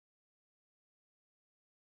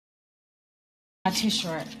Not too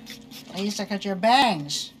short. At least I got your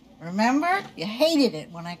bangs. Remember? You hated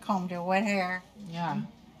it when I combed your wet hair. Yeah,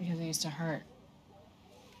 because it used to hurt.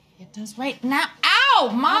 It does right now. Ow,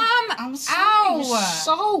 Mom! I'm sorry. Ow! You're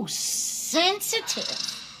so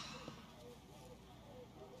sensitive.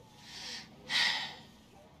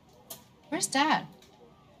 Where's Dad?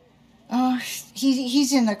 Oh,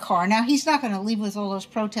 he's in the car. Now, he's not going to leave with all those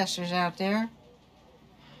protesters out there.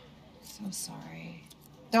 So sorry.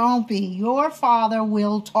 Don't be. Your father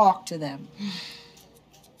will talk to them.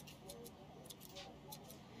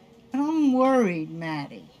 I'm worried,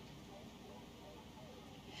 Maddie.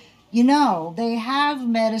 You know, they have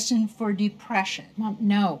medicine for depression. Mom,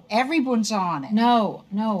 no. Everyone's on it. No.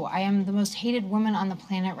 I am the most hated woman on the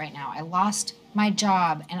planet right now. I lost my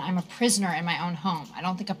job, and I'm a prisoner in my own home. I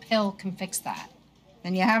don't think a pill can fix that.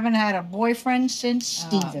 And you haven't had a boyfriend since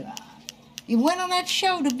Steven. You went on that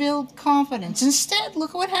show to build confidence. Instead,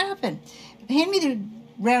 look what happened. Hand me the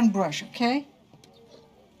round brush, okay?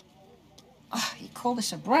 Oh, you call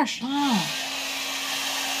this a brush? Oh.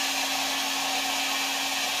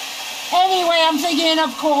 Anyway, I'm thinking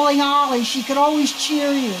of calling Ollie. She could always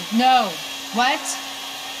cheer you. No. What?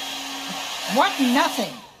 What?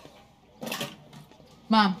 Nothing.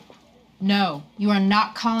 Mom, no. You are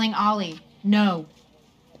not calling Ollie. No.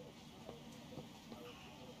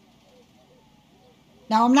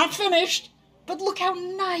 Now, I'm not finished, but look how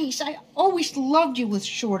nice. I always loved you with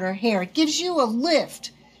shorter hair. It gives you a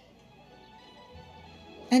lift.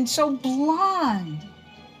 And so blonde.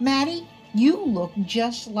 Maddie, you look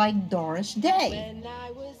just like Doris Day. When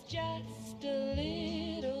I was just a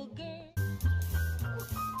little girl.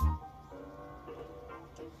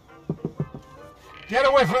 Get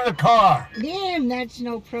away from the car! Lynn, that's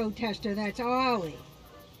no protester. That's Ollie.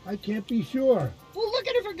 I can't be sure. Well, look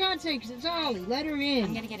at her for God's sakes. It's Ollie. Let her in.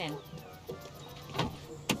 I'm gonna get in.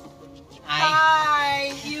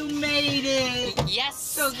 Hi, you made it. Yes.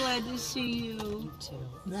 So glad to see you. You too.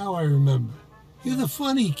 Now I remember. You're the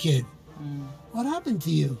funny kid. What happened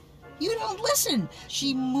to you? You don't listen.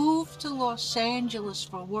 She moved to Los Angeles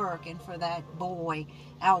for work and for that boy,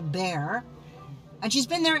 Albert. And she's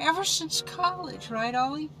been there ever since college, right,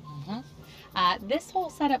 Ollie? This whole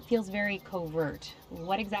setup feels very covert.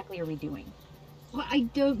 What exactly are we doing? Well, I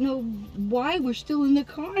don't know why we're still in the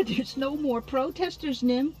car. There's no more protesters,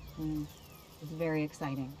 Nim. It's very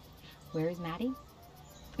exciting. Where is Maddie?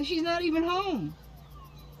 She's not even home.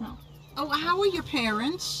 Oh. Oh, how are your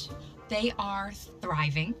parents? They are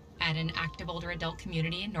thriving at an active older adult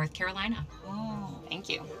community in North Carolina. Oh. Thank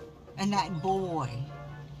you. And that boy,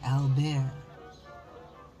 Albert.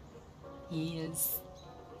 He is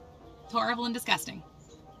horrible and disgusting.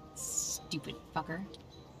 Stupid fucker.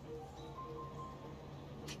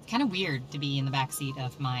 It's kind of weird to be in the backseat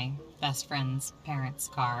of my best friend's parents'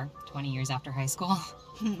 car 20 years after high school.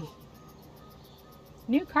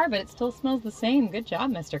 New car, but it still smells the same. Good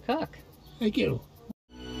job, Mr. Cook. Thank you.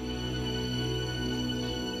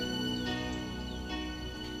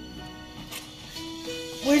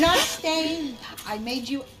 We're not staying. I made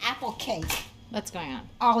you apple cake. What's going on?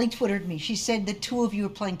 Ollie twittered me. She said the two of you are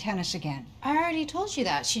playing tennis again. I already told you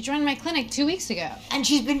that. She joined my clinic 2 weeks ago. And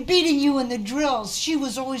she's been beating you in the drills. She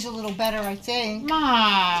was always a little better, I think.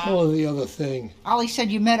 Mom. Oh, the other thing. Ollie said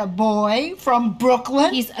you met a boy from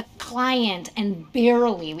Brooklyn. He's a client, and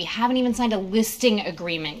barely. We haven't even signed a listing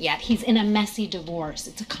agreement yet. He's in a messy divorce.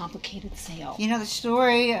 It's a complicated sale. You know the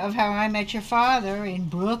story of how I met your father in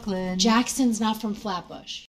Brooklyn. Jackson's not from Flatbush.